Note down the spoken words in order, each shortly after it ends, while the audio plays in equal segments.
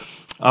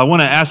I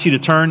want to ask you to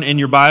turn in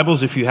your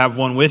Bibles, if you have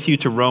one with you,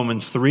 to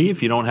Romans 3.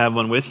 If you don't have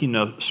one with you,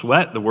 no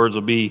sweat. The words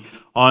will be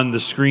on the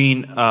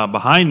screen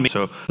behind me.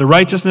 So, the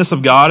righteousness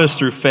of God is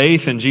through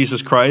faith in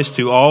Jesus Christ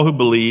to all who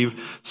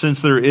believe,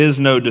 since there is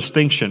no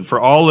distinction. For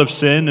all have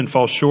sinned and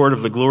fall short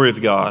of the glory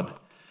of God.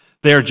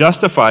 They are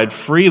justified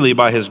freely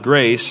by his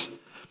grace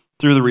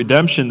through the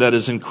redemption that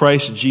is in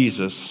Christ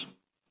Jesus.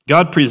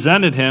 God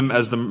presented him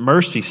as the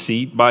mercy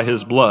seat by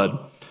his blood,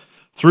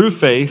 through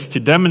faith to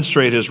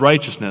demonstrate his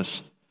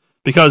righteousness,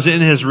 because in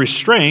his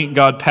restraint,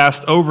 God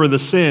passed over the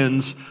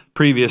sins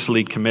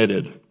previously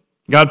committed.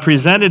 God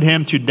presented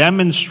him to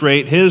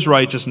demonstrate his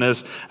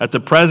righteousness at the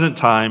present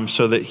time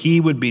so that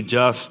he would be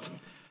just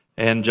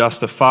and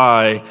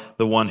justify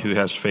the one who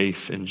has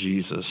faith in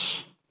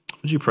Jesus.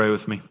 Would you pray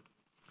with me?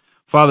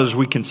 Father, as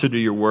we consider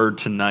your word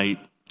tonight,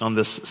 on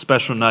this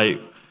special night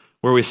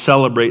where we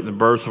celebrate the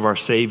birth of our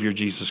Savior,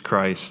 Jesus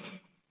Christ.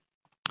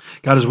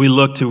 God, as we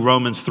look to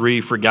Romans 3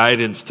 for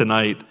guidance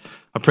tonight,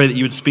 I pray that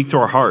you would speak to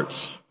our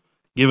hearts.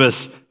 Give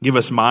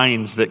us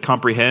minds that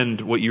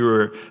comprehend what you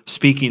are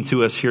speaking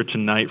to us here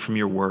tonight from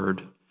your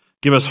word.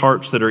 Give us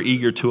hearts that are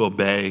eager to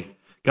obey.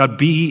 God,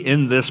 be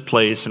in this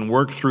place and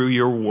work through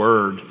your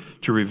word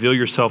to reveal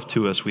yourself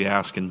to us, we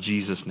ask in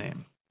Jesus'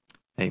 name.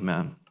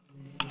 Amen.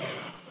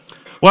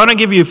 Well, I want to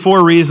give you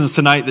 4 reasons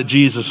tonight that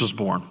Jesus was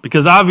born.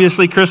 Because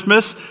obviously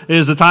Christmas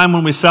is a time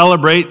when we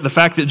celebrate the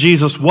fact that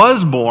Jesus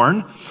was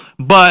born,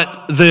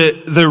 but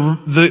the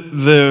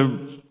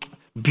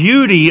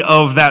beauty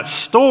of that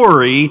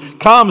story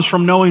comes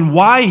from knowing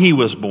why he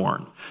was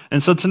born.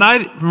 And so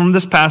tonight, from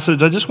this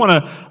passage, I just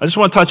want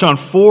to touch on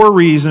 4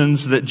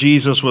 reasons that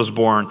Jesus was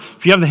born.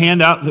 If you have the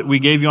handout that we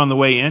gave you on the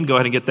way in, go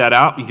ahead and get that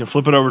out. You can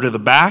flip it over to the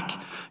back.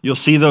 You'll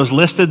see those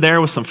listed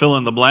there with some fill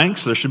in the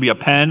blanks. There should be a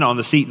pen on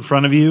the seat in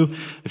front of you.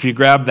 If you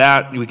grab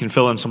that, we can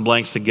fill in some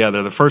blanks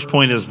together. The first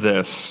point is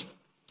this: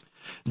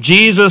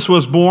 Jesus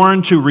was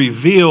born to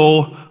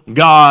reveal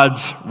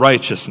God's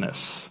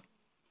righteousness.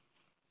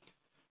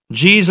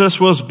 Jesus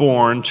was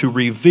born to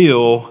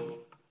reveal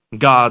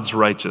God's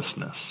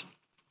righteousness.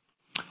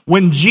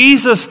 When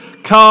Jesus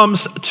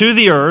comes to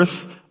the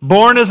earth,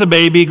 born as a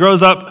baby,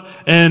 grows up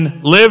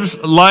and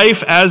lives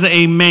life as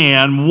a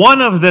man,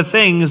 one of the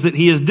things that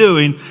he is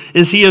doing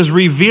is he is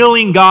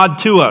revealing God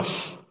to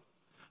us.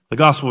 The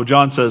Gospel of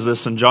John says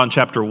this in John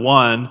chapter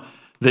 1,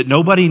 that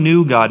nobody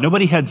knew God,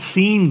 nobody had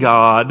seen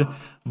God,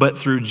 but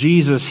through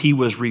Jesus he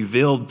was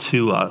revealed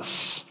to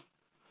us.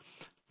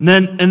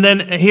 And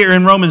then here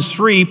in Romans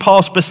 3,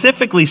 Paul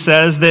specifically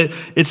says that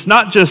it's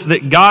not just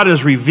that God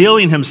is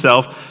revealing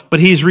himself,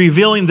 but he's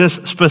revealing this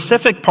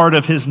specific part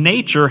of his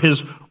nature,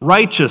 his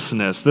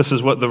righteousness. This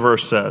is what the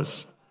verse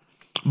says.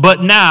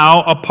 But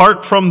now,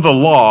 apart from the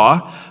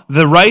law,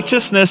 the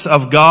righteousness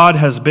of God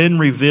has been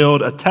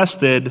revealed,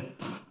 attested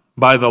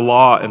by the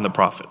law and the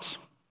prophets.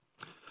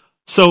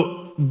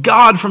 So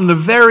God, from the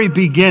very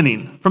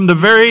beginning, from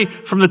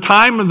the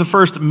time of the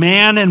first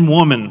man and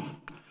woman,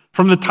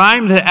 from the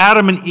time that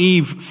Adam and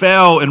Eve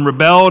fell and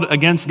rebelled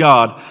against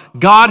God,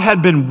 God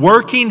had been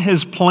working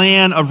his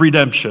plan of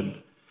redemption.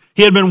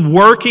 He had been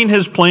working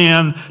his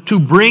plan to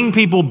bring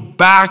people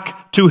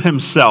back to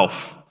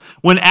himself.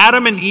 When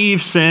Adam and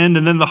Eve sinned,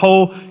 and then the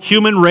whole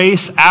human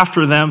race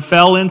after them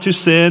fell into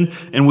sin,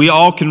 and we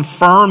all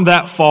confirmed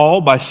that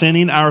fall by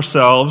sinning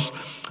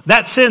ourselves,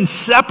 that sin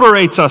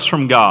separates us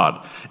from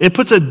God. It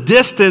puts a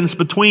distance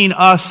between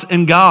us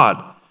and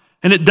God.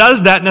 And it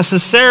does that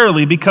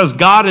necessarily because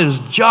God is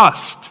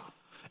just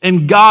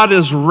and God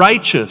is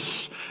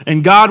righteous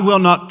and God will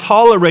not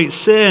tolerate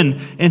sin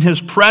in his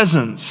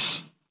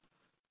presence.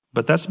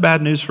 But that's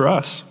bad news for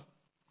us,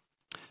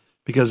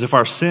 because if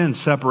our sin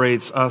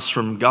separates us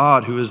from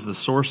God, who is the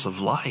source of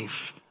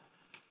life,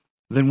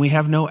 then we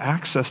have no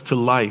access to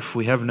life.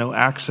 We have no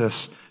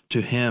access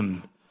to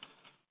him.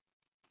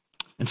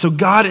 And so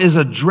God is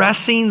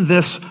addressing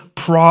this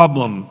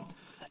problem.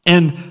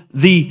 And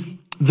the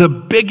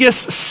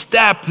biggest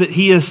step that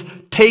he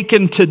has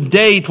taken to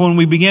date when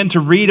we begin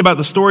to read about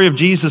the story of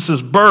Jesus'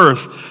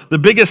 birth, the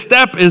biggest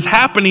step is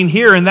happening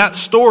here in that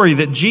story,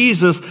 that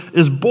Jesus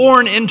is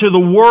born into the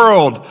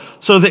world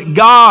so that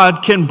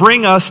God can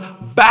bring us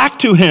back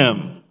to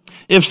him.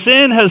 If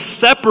sin has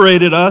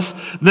separated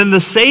us, then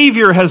the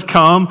Savior has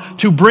come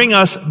to bring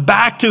us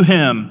back to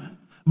him.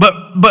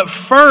 But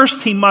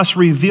first, he must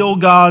reveal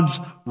God's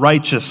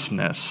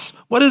righteousness.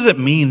 What does it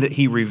mean that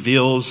he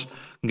reveals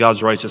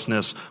God's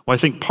righteousness? Well, I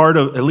think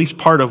at least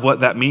part of what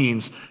that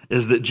means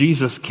is that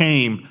Jesus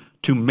came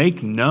to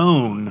make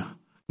known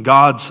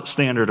God's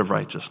standard of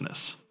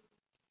righteousness.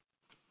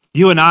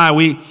 You and I,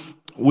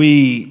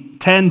 we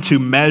tend to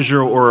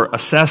measure or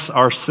assess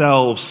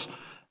ourselves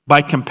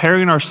by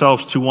comparing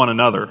ourselves to one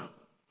another.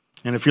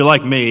 And if you're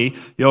like me,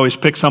 you always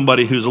pick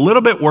somebody who's a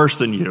little bit worse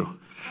than you.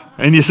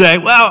 And you say,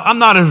 well, I'm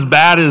not as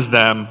bad as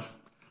them.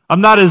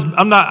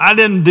 I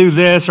didn't do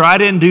this or I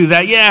didn't do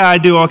that. Yeah, I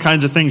do all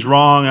kinds of things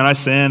wrong and I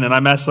sin and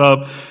I mess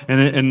up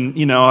and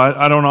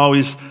I don't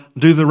always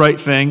do the right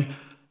thing.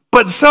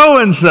 But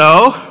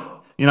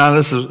so-and-so,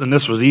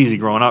 This was easy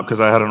growing up because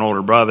I had an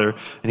older brother,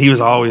 and he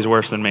was always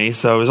worse than me,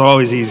 so it was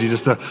always easy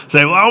just to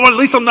say, well, at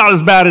least I'm not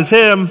as bad as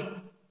him.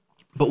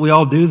 But we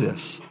all do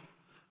this.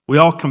 We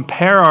all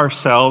compare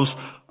ourselves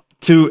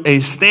to a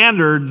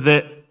standard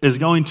that is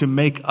going to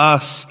make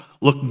us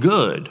look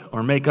good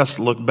or make us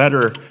look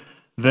better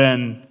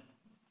than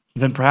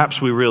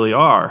perhaps we really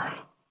are.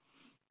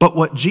 But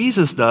what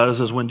Jesus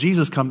does is when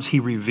Jesus comes, he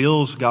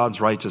reveals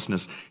God's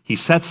righteousness. He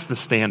sets the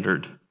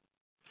standard.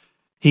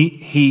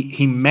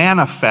 He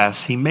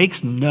manifests, he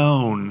makes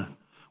known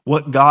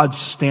what God's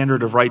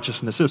standard of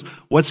righteousness is.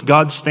 What's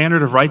God's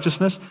standard of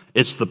righteousness?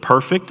 It's the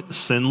perfect,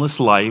 sinless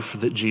life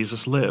that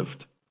Jesus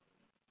lived.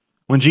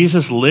 When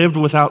Jesus lived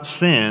without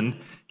sin,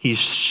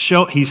 he's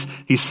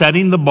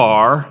setting the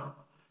bar,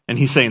 and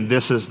he's saying,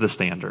 this is the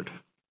standard.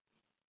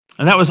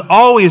 And that was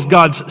always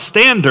God's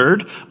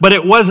standard, but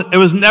it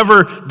was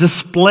never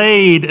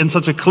displayed in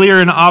such a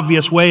clear and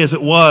obvious way as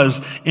it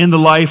was in the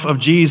life of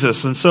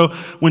Jesus. And so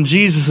when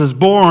Jesus is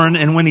born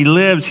and when he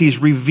lives, he's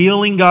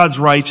revealing God's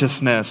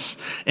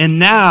righteousness. And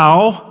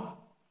now,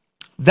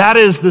 that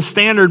is the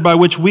standard by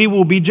which we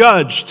will be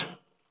judged.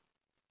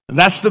 And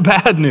that's the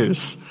bad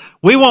news.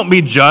 We won't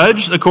be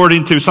judged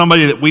according to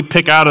somebody that we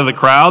pick out of the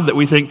crowd that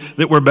we think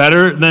that we're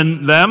better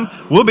than them.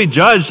 We'll be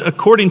judged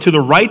according to the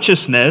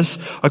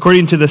righteousness,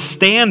 according to the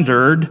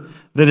standard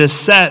that is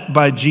set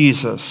by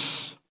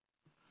Jesus.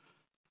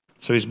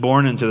 So he's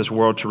born into this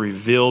world to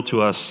reveal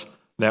to us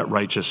that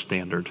righteous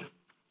standard,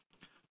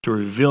 to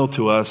reveal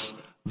to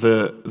us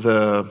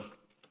the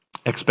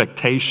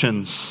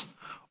expectations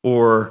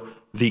or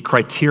the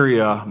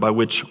criteria by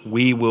which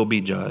we will be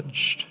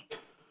judged.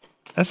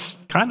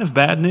 That's kind of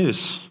bad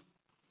news.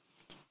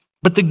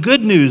 But the good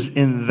news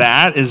in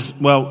that is,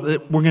 well,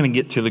 we're going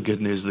to get to the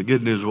good news. The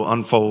good news will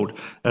unfold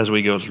as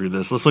we go through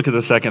this. Let's look at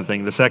the second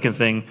thing. The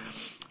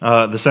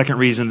second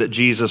reason that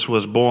Jesus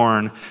was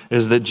born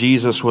is that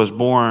Jesus was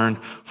born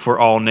for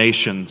all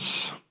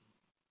nations.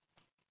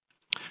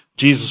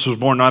 Jesus was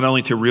born not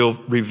only to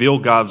reveal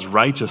God's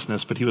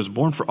righteousness, but he was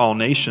born for all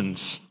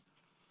nations.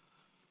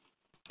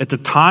 At the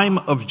time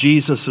of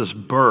Jesus'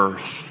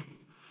 birth,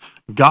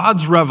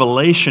 God's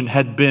revelation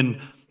had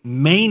been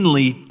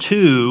mainly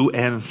to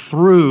and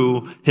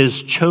through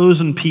his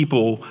chosen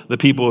people, the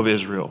people of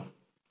Israel.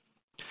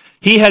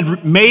 He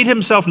had made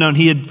himself known.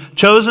 He had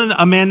chosen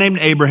a man named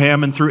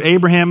Abraham, and through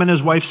Abraham and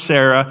his wife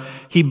Sarah,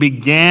 he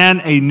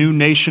began a new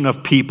nation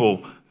of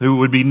people who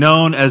would be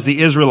known as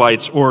the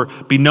Israelites or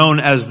be known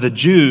as the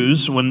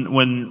Jews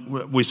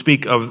when we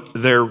speak of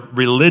their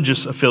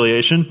religious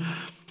affiliation.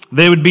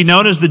 They would be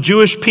known as the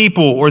Jewish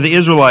people or the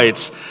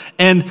Israelites.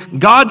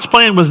 And God's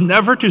plan was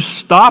never to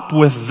stop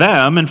with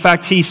them. In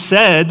fact, he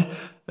said,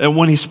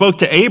 when he spoke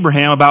to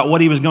Abraham about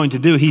what he was going to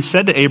do, he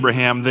said to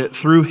Abraham that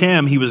through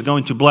him he was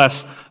going to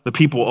bless the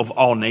people of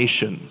all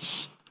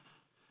nations.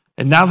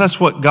 And now that's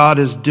what God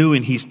is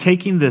doing. He's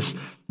taking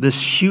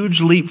this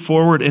huge leap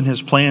forward in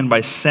his plan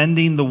by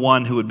sending the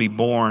one who would be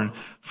born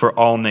for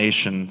all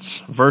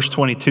nations. Verse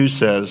 22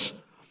 says,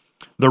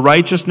 the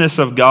righteousness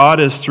of God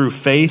is through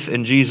faith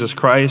in Jesus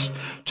Christ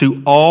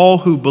to all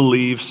who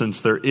believe, since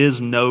there is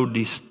no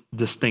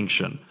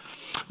distinction.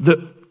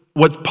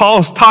 What Paul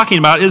is talking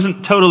about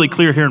isn't totally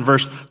clear here in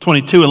verse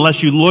 22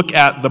 unless you look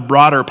at the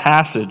broader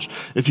passage.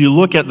 If you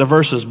look at the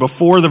verses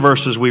before the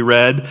verses we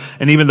read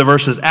and even the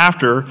verses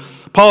after,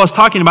 Paul is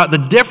talking about the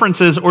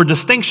differences or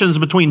distinctions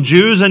between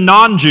Jews and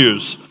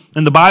non-Jews.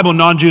 In the Bible,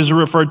 non-Jews are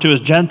referred to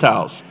as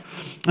Gentiles.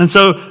 And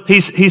so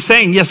he's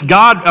saying, yes,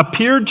 God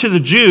appeared to the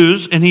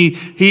Jews and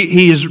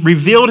he has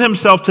revealed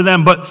himself to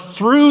them, but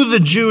through the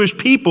Jewish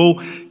people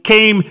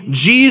came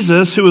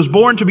Jesus, who was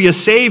born to be a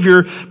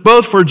savior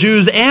both for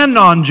Jews and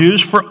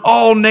non-Jews, for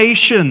all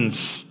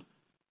nations.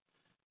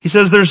 He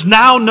says there's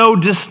now no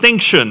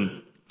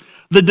distinction.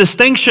 The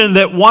distinction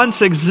that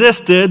once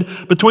existed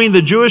between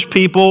the Jewish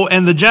people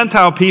and the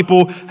Gentile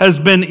people has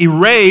been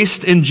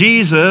erased in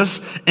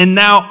Jesus, and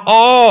now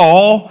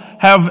all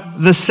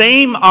have the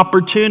same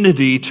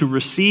opportunity to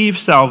receive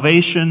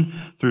salvation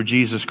through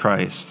Jesus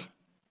Christ.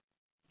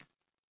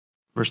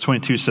 Verse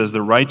 22 says,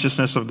 the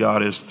righteousness of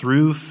God is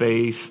through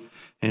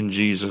faith in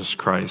Jesus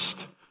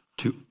Christ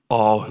to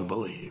all who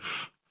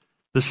believe.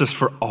 This is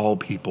for all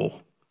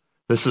people.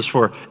 This is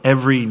for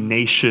every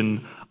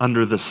nation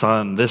under the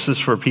sun. This is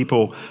for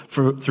people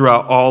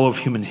throughout all of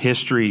human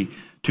history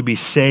to be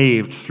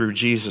saved through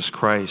Jesus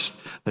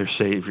Christ, their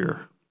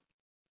Savior.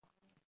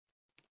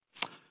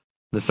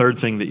 The third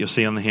thing that you'll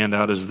see on the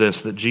handout is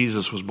this, that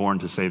Jesus was born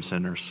to save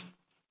sinners.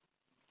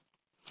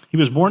 He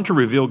was born to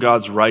reveal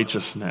God's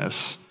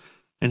righteousness,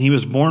 and he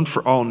was born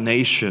for all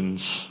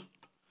nations.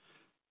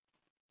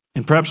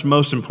 And perhaps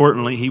most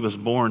importantly, he was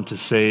born to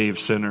save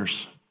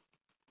sinners.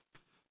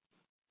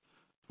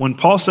 When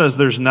Paul says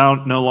there's now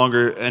no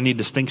longer any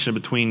distinction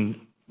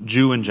between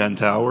Jew and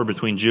Gentile or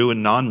between Jew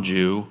and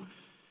non-Jew,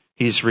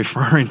 he's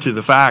referring to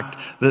the fact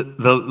that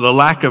the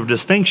lack of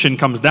distinction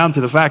comes down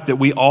to the fact that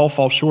we all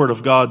fall short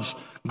of God's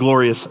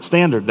glorious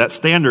standard. That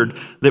standard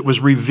that was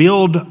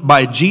revealed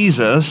by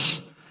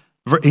Jesus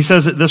He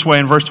says it this way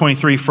in verse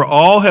 23, "For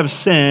all have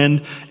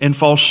sinned and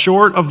fall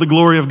short of the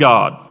glory of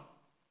God."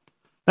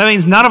 That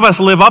means none of us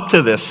live up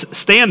to this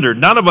standard.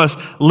 None of us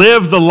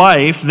live the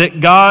life that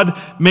God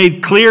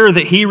made clear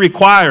that he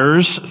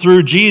requires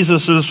through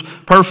Jesus'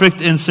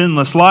 perfect and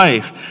sinless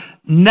life.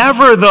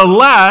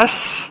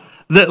 Nevertheless,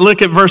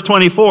 look at verse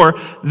 24,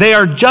 "They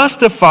are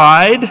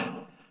justified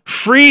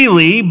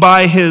freely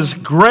by his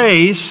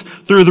grace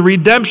through the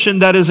redemption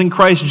that is in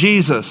Christ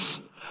Jesus."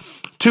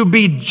 To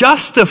be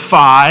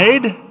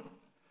justified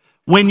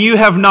when you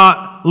have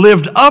not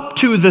lived up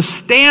to the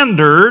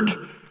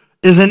standard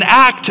is an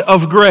act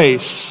of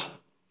grace.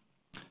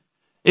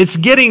 It's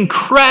getting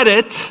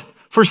credit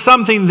for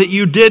something that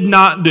you did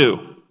not do.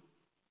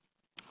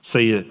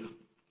 Say you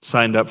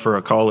signed up for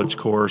a college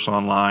course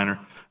online,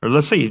 or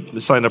let's say you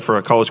signed up for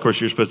a college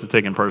course you're supposed to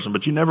take in person,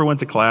 but you never went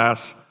to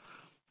class.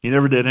 You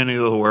never did any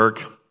of the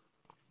work.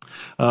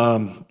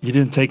 You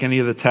didn't take any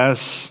of the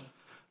tests.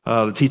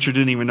 The teacher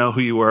didn't even know who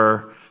you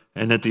were.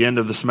 And at the end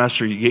of the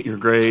semester, you get your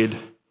grade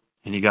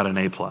and you got an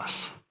A+.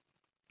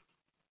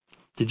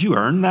 Did you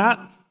earn that?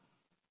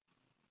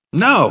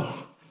 No.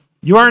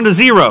 You earned a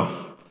 0.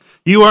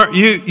 You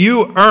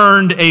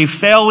earned a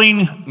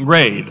failing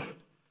grade.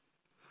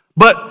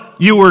 But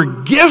you were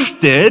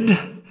gifted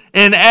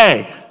an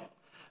A.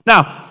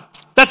 Now,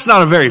 that's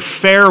not a very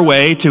fair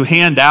way to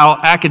hand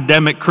out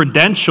academic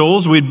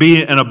credentials. We'd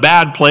be in a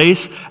bad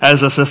place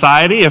as a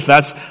society if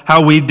that's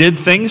how we did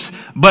things.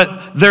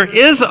 But there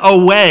is a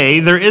way,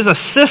 there is a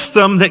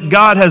system that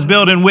God has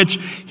built in which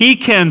he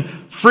can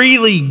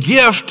freely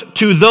gift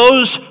to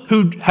those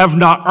who have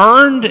not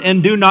earned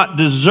and do not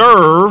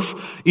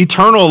deserve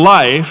eternal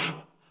life.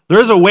 There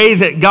is a way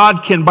that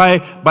God can,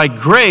 by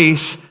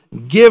grace,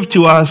 give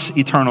to us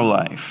eternal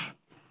life.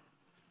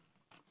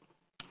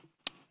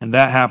 And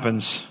that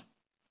happens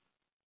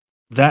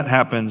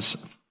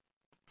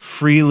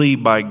freely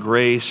by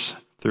grace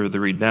through the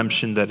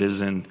redemption that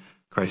is in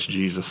Christ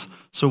Jesus.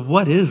 So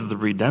what is the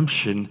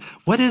redemption?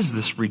 What is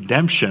this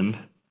redemption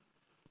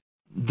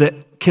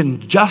that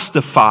can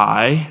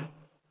justify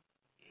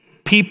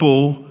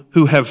people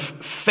who have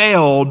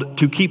failed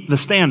to keep the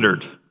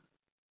standard?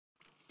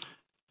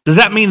 Does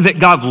that mean that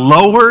God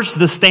lowers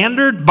the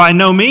standard? By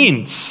no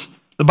means.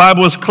 The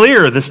Bible is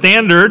clear. The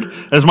standard,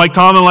 as Mike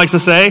Tomlin likes to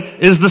say,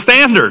 is the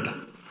standard.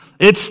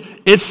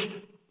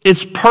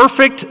 It's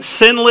perfect,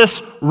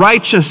 sinless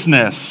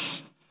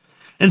righteousness.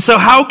 And so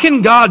how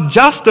can God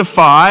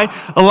justify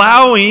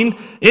allowing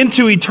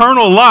into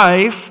eternal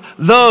life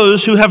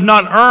those who have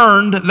not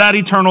earned that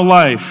eternal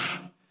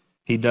life?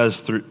 He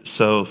does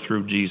so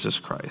through Jesus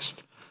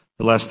Christ.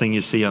 The last thing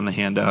you see on the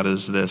handout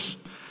is this.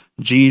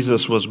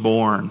 Jesus was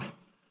born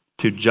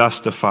to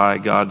justify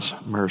God's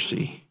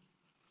mercy.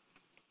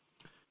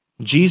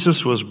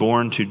 Jesus was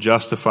born to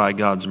justify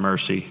God's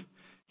mercy.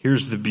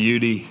 Here's the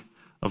beauty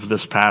of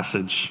this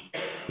passage.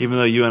 Even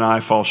though you and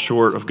I fall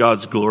short of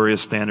God's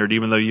glorious standard,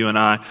 even though you and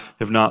I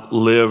have not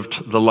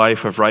lived the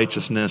life of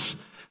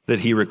righteousness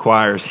that he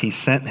requires, he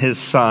sent his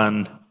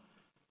Son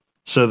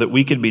so that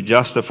we could be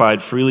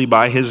justified freely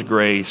by his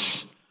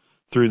grace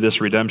through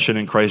this redemption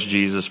in Christ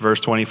Jesus.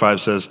 Verse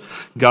 25 says,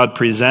 God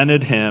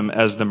presented him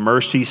as the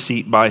mercy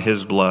seat by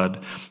his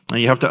blood. Now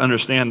you have to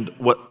understand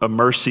what a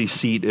mercy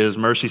seat is.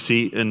 Mercy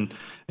seat in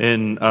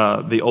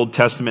the Old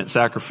Testament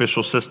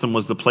sacrificial system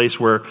was the place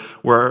where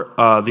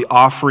the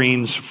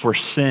offerings for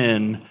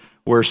sin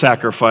were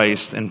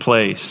sacrificed and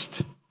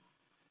placed.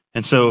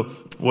 And so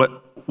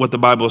what the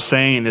Bible is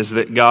saying is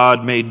that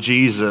God made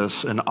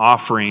Jesus an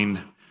offering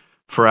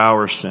for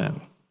our sin.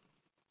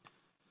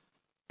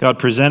 God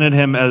presented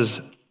him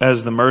as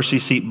the mercy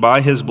seat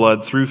by his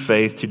blood through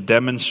faith to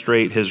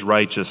demonstrate his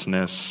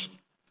righteousness.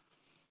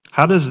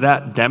 How does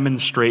that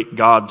demonstrate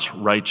God's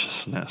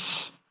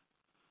righteousness?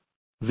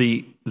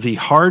 The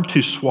hard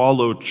to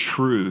swallow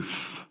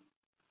truth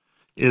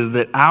is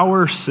that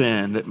our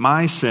sin, that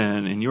my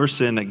sin and your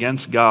sin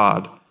against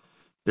God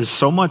is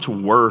so much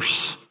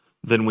worse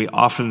than we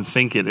often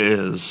think it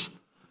is,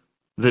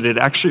 that it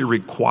actually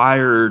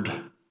required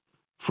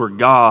for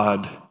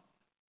God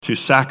to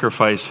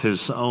sacrifice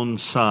his own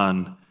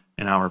Son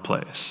in our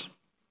place.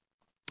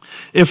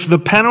 If the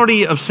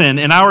penalty of sin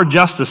in our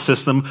justice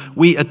system,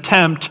 we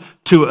attempt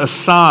to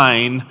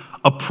assign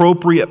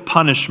appropriate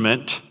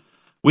punishment.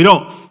 We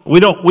don't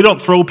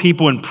throw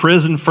people in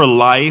prison for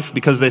life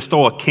because they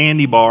stole a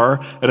candy bar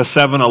at a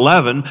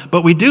 7-Eleven,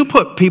 but we do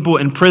put people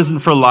in prison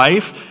for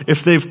life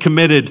if they've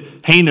committed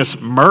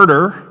heinous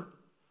murder.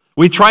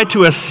 We try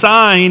to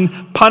assign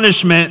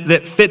punishment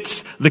that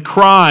fits the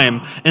crime.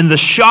 And the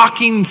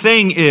shocking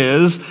thing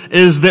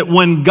is that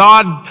when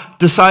God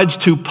decides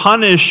to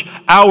punish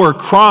our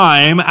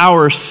crime,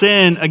 our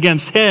sin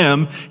against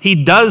him,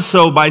 he does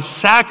so by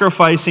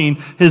sacrificing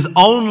his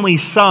only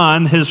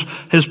Son,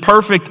 his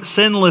perfect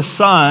sinless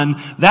Son.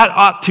 That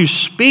ought to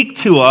speak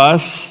to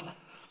us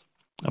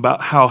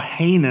about how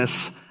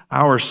heinous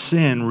our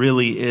sin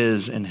really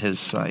is in his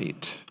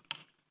sight.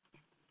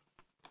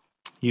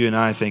 You and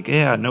I think,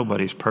 yeah,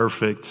 nobody's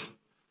perfect.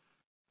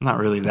 I'm not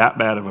really that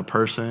bad of a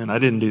person. I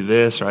didn't do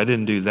this or I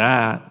didn't do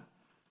that.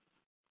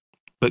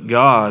 But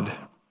God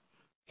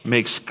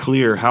makes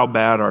clear how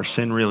bad our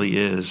sin really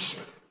is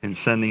in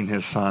sending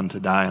his son to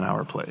die in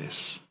our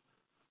place.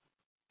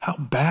 How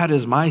bad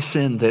is my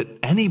sin that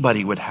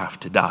anybody would have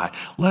to die,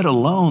 let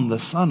alone the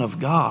Son of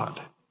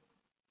God?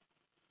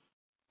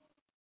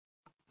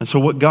 And so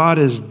what God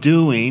is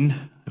doing,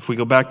 if we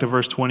go back to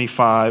verse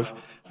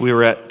 25, we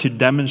were at to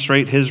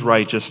demonstrate his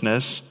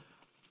righteousness.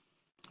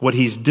 What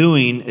he's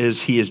doing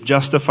is he is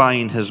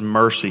justifying his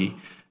mercy.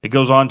 It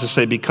goes on to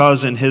say,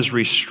 because in his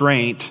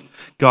restraint,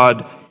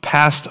 God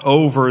passed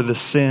over the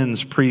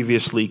sins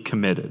previously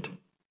committed.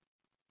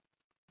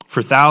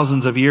 For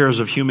thousands of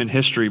years of human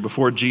history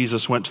before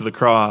Jesus went to the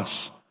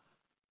cross,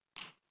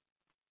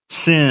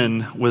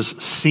 sin was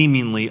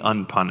seemingly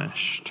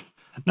unpunished.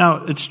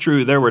 Now, it's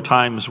true, there were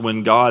times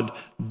when God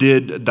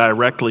did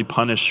directly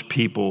punish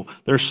people.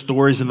 There are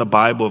stories in the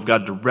Bible of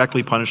God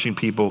directly punishing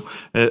people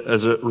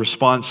as a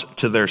response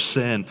to their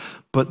sin.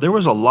 But there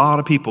was a lot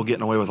of people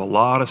getting away with a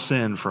lot of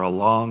sin for a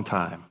long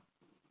time.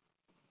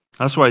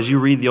 That's why as you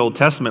read the Old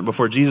Testament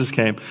before Jesus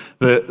came,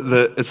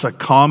 it's a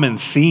common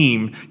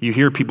theme. You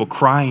hear people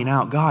crying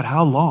out, God,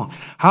 how long?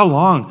 How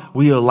long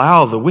will you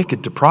allow the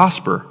wicked to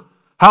prosper?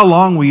 How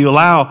long will you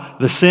allow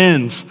the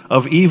sins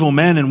of evil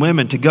men and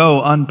women to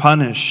go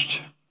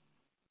unpunished?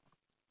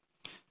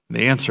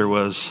 The answer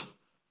was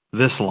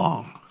this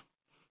long,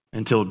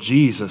 until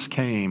Jesus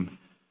came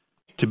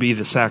to be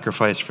the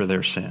sacrifice for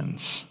their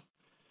sins.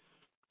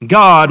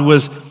 God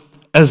was,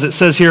 as it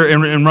says here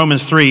in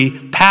Romans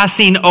 3,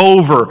 passing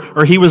over,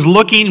 or he was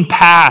looking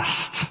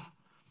past.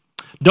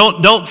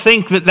 Don't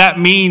think that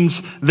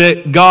means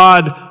that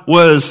God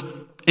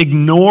was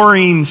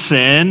ignoring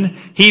sin.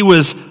 He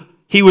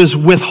was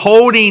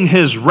withholding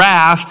his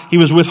wrath. He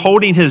was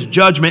withholding his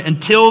judgment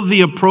until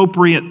the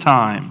appropriate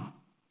time.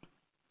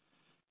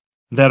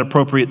 That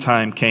appropriate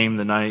time came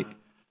the night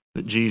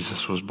that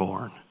Jesus was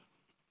born.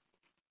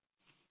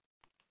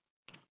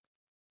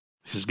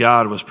 Because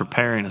God was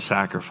preparing a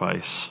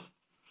sacrifice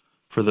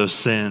for those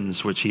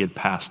sins which he had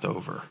passed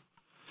over.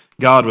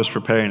 God was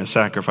preparing a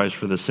sacrifice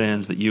for the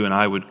sins that you and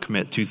I would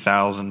commit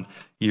 2,000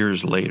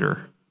 years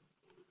later.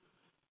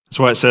 That's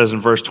why it says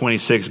in verse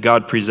 26,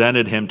 God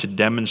presented him to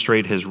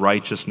demonstrate his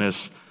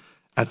righteousness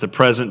at the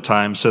present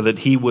time so that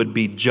he would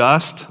be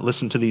just,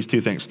 listen to these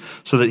two things,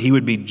 so that he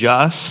would be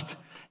just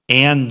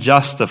and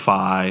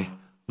justify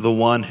the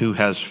one who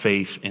has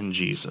faith in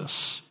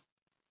Jesus.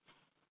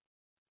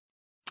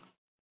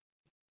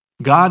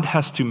 God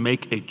has to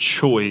make a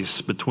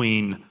choice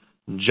between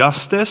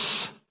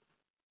justice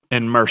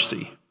and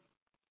mercy.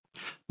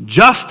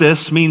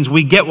 Justice means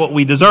we get what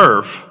we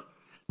deserve.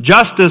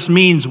 Justice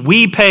means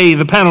we pay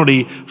the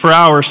penalty for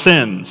our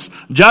sins.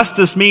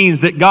 Justice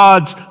means that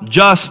God's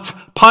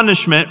just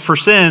punishment for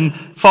sin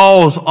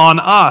falls on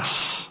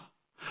us.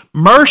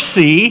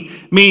 Mercy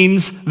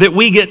means that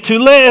we get to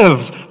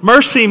live.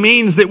 Mercy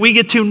means that we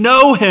get to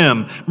know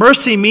him.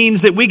 Mercy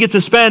means that we get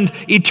to spend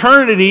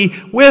eternity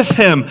with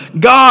him.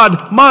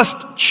 God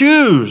must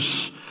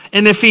choose.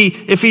 And if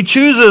he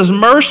chooses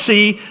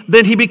mercy,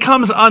 then he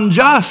becomes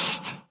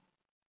unjust.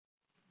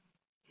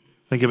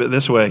 Think of it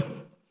this way.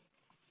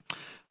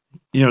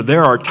 You know,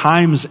 there are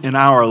times in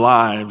our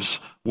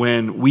lives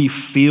when we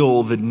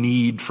feel the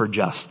need for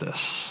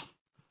justice.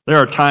 There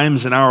are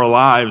times in our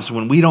lives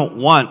when we don't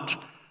want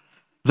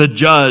the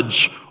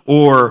judge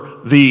or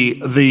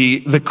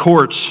the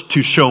courts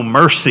to show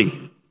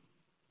mercy.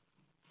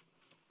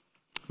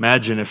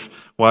 Imagine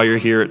if while you're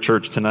here at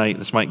church tonight,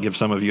 this might give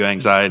some of you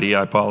anxiety,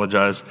 I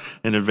apologize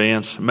in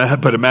advance,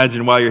 but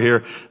imagine while you're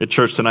here at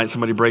church tonight,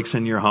 somebody breaks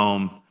into your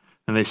home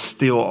and they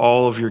steal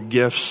all of your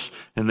gifts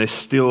and they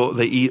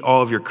eat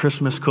all of your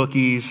Christmas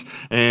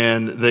cookies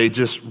and they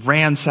just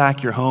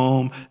ransack your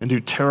home and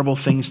do terrible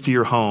things to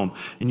your home.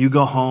 And you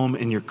go home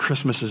and your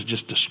Christmas is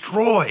just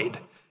destroyed.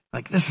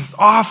 Like, this is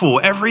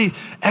awful.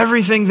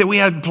 Everything that we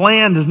had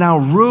planned is now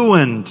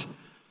ruined.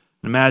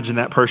 Imagine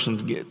that person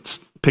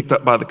gets picked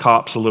up by the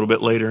cops a little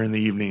bit later in the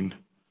evening.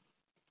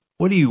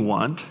 What do you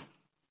want?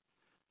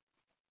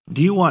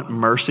 Do you want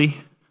mercy?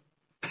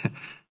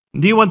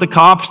 Do you want the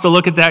cops to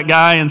look at that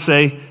guy and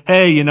say,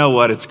 hey, you know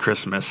what? It's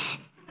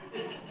Christmas.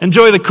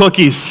 Enjoy the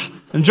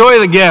cookies. Enjoy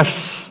the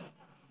gifts.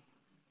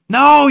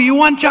 No, you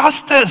want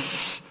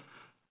justice.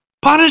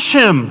 Punish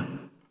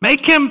him.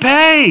 Make him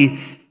pay.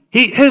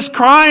 His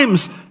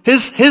crimes,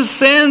 his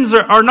sins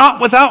are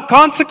not without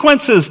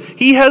consequences.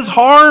 He has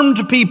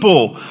harmed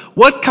people.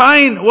 What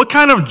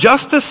kind of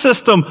justice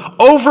system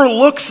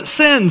overlooks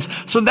sins?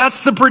 So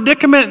that's the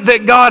predicament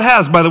that God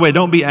has. By the way,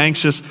 don't be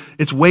anxious.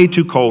 It's way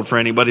too cold for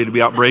anybody to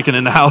be out breaking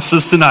into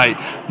houses tonight.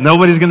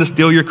 Nobody's going to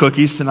steal your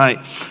cookies tonight.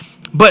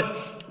 But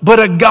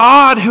a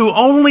God who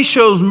only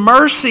shows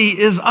mercy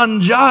is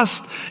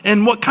unjust.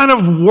 And what kind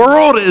of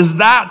world is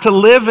that to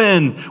live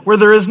in where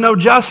there is no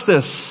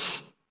justice?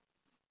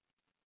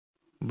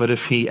 But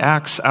if he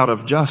acts out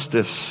of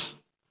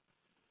justice,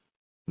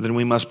 then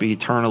we must be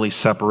eternally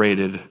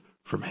separated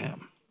from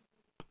him.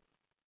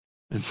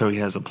 And so he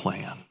has a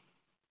plan.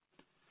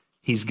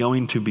 He's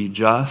going to be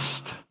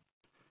just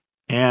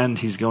and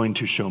he's going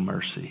to show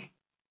mercy.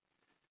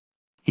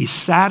 He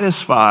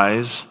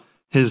satisfies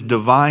his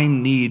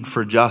divine need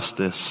for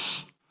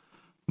justice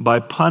by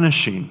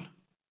punishing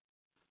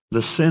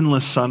the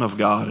sinless Son of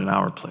God in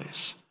our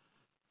place.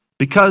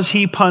 Because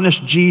he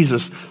punished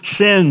Jesus,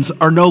 sins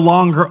are no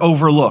longer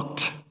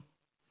overlooked.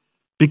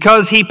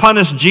 Because he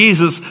punished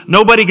Jesus,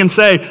 nobody can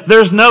say,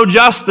 there's no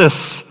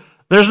justice.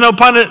 There's no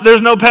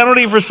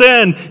penalty for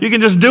sin. You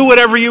can just do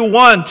whatever you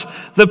want.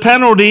 The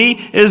penalty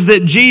is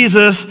that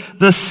Jesus,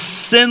 the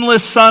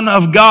sinless Son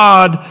of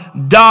God,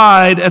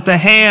 died at the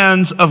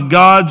hands of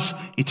God's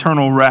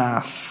eternal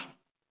wrath.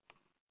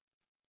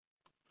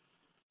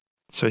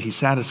 So he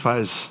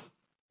satisfies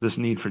this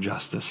need for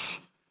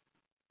justice.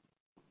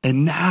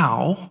 And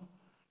now,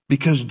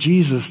 because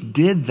Jesus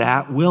did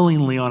that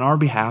willingly on our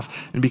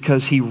behalf, and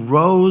because he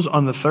rose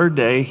on the third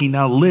day, he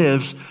now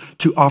lives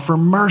to offer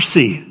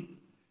mercy.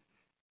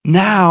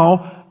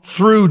 Now,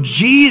 through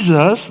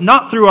Jesus,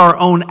 not through our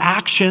own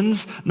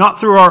actions, not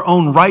through our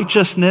own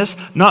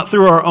righteousness, not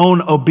through our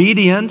own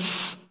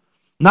obedience,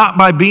 not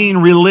by being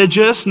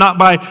religious, not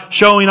by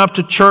showing up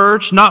to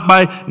church, not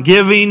by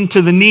giving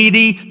to the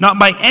needy, not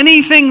by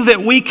anything that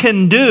we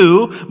can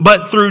do,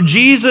 but through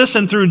Jesus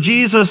and through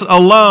Jesus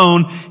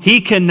alone, he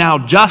can now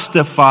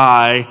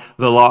justify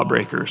the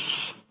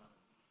lawbreakers.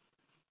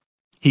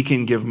 He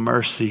can give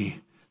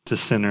mercy to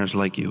sinners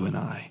like you and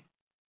I.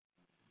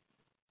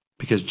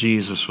 Because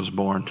Jesus was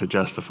born to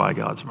justify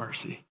God's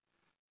mercy.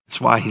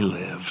 It's why he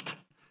lived.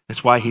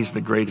 It's why he's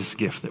the greatest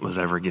gift that was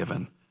ever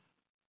given.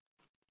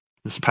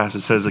 This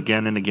passage says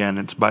again and again,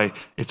 it's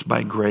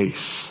by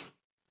grace.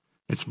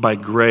 It's by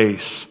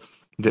grace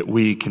that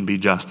we can be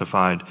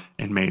justified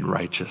and made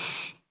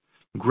righteous.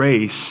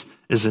 Grace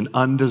is an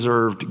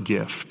undeserved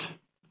gift.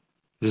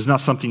 It is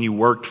not something you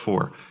worked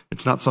for.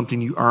 It's not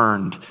something you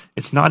earned.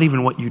 It's not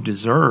even what you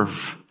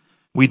deserve.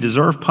 We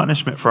deserve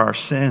punishment for our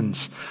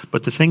sins.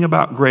 But the thing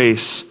about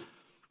grace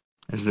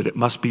is that it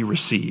must be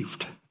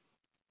received.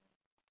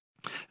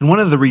 And one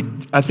of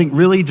the, I think,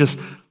 really just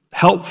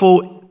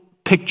helpful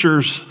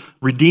pictures,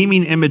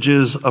 redeeming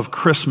images of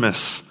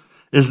Christmas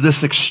is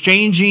this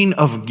exchanging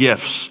of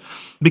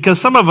gifts. Because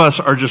some of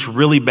us are just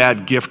really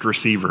bad gift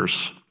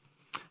receivers.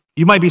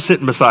 You might be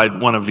sitting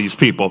beside one of these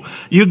people.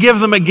 You give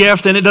them a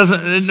gift and it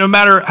doesn't, no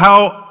matter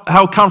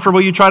how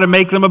comfortable you try to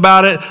make them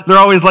about it, they're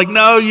always like,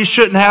 no, you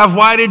shouldn't have.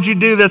 Why did you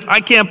do this? I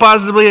can't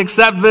possibly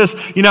accept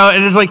this.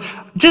 And it's like,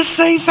 just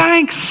say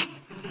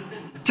thanks.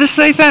 Just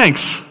say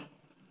thanks.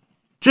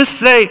 Just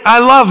say, I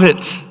love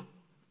it.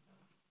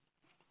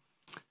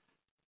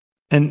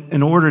 And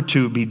in order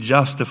to be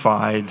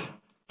justified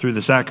through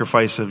the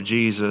sacrifice of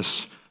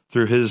Jesus,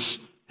 through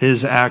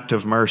his act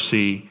of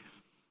mercy,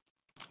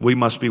 we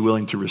must be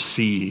willing to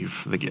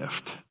receive the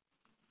gift.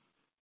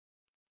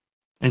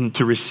 And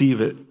to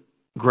receive it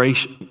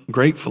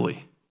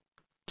gratefully.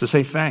 To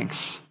say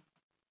thanks.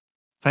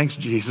 Thanks,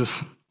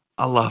 Jesus.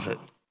 I love it.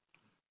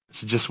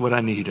 It's just what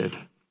I needed.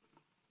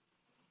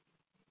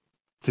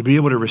 To be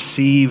able to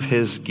receive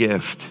his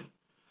gift.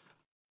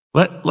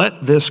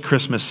 Let this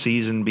Christmas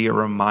season be a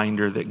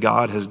reminder that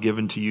God has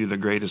given to you the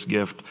greatest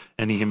gift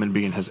any human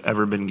being has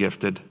ever been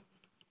gifted.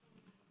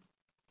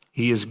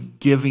 He is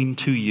giving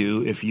to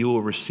you, if you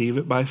will receive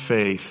it by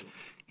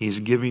faith, he is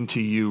giving to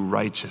you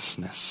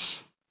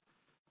righteousness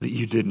that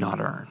you did not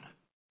earn.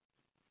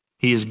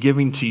 He is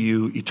giving to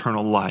you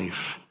eternal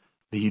life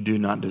that you do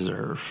not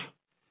deserve.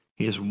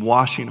 He is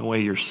washing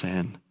away your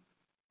sin,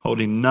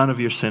 holding none of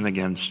your sin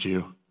against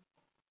you,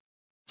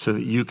 so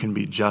that you can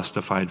be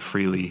justified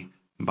freely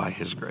by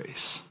his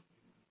grace.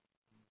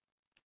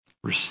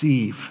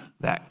 Receive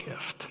that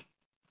gift.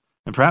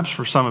 And perhaps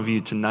for some of you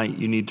tonight,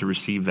 you need to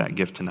receive that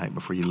gift tonight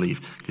before you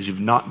leave, because you've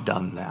not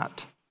done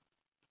that.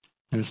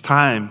 And it's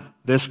time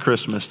this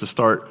Christmas to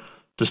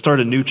start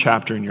a new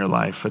chapter in your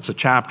life. It's a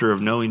chapter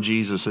of knowing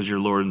Jesus as your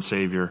Lord and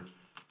Savior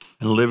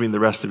and living the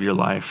rest of your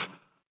life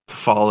to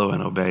follow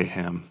and obey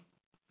him.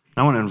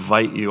 I want to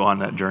invite you on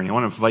that journey. I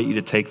want to invite you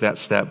to take that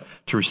step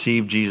to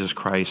receive Jesus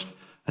Christ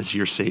as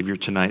your Savior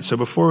tonight. So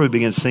before we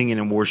begin singing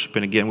and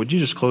worshiping again, would you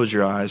just close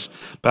your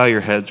eyes, bow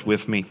your heads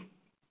with me?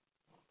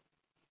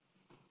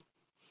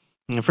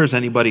 And if there's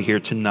anybody here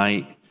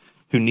tonight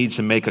who needs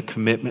to make a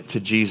commitment to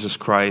Jesus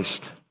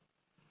Christ,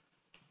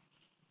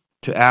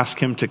 to ask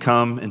him to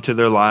come into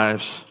their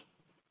lives,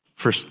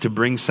 first to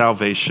bring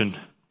salvation,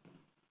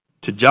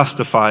 to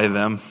justify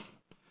them,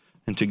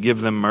 and to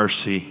give them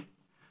mercy,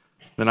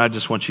 then I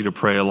just want you to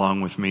pray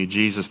along with me.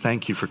 Jesus,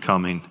 thank you for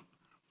coming.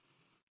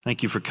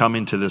 Thank you for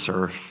coming to this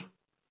earth.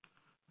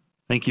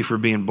 Thank you for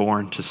being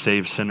born to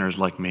save sinners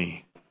like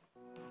me.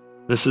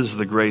 This is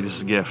the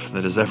greatest gift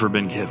that has ever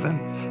been given,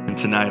 and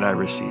tonight I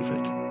receive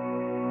it.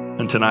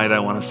 And tonight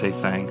I want to say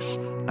thanks.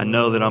 I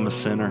know that I'm a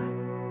sinner.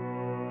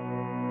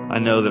 I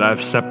know that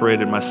I've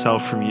separated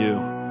myself from you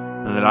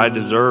and that I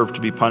deserve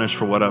to be punished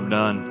for what I've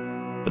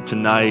done. But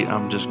tonight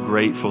I'm just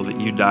grateful that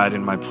you died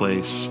in my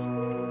place,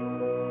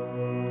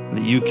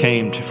 that you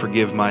came to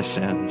forgive my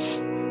sins,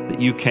 that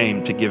you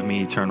came to give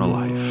me eternal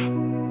life.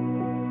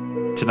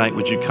 Tonight,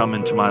 would you come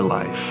into my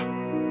life,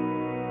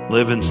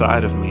 live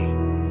inside of me?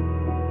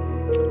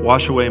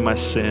 Wash away my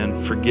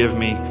sin. Forgive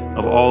me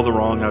of all the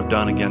wrong I've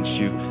done against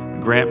you.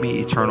 Grant me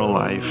eternal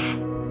life.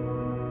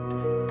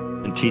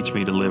 And teach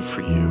me to live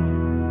for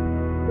you.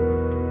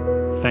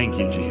 Thank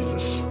you,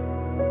 Jesus.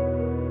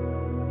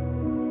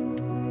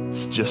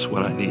 It's just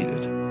what I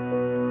needed.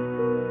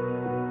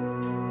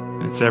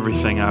 And it's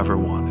everything I ever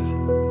wanted.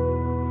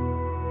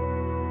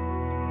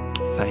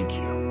 Thank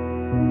you.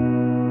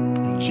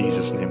 In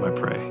Jesus' name I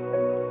pray.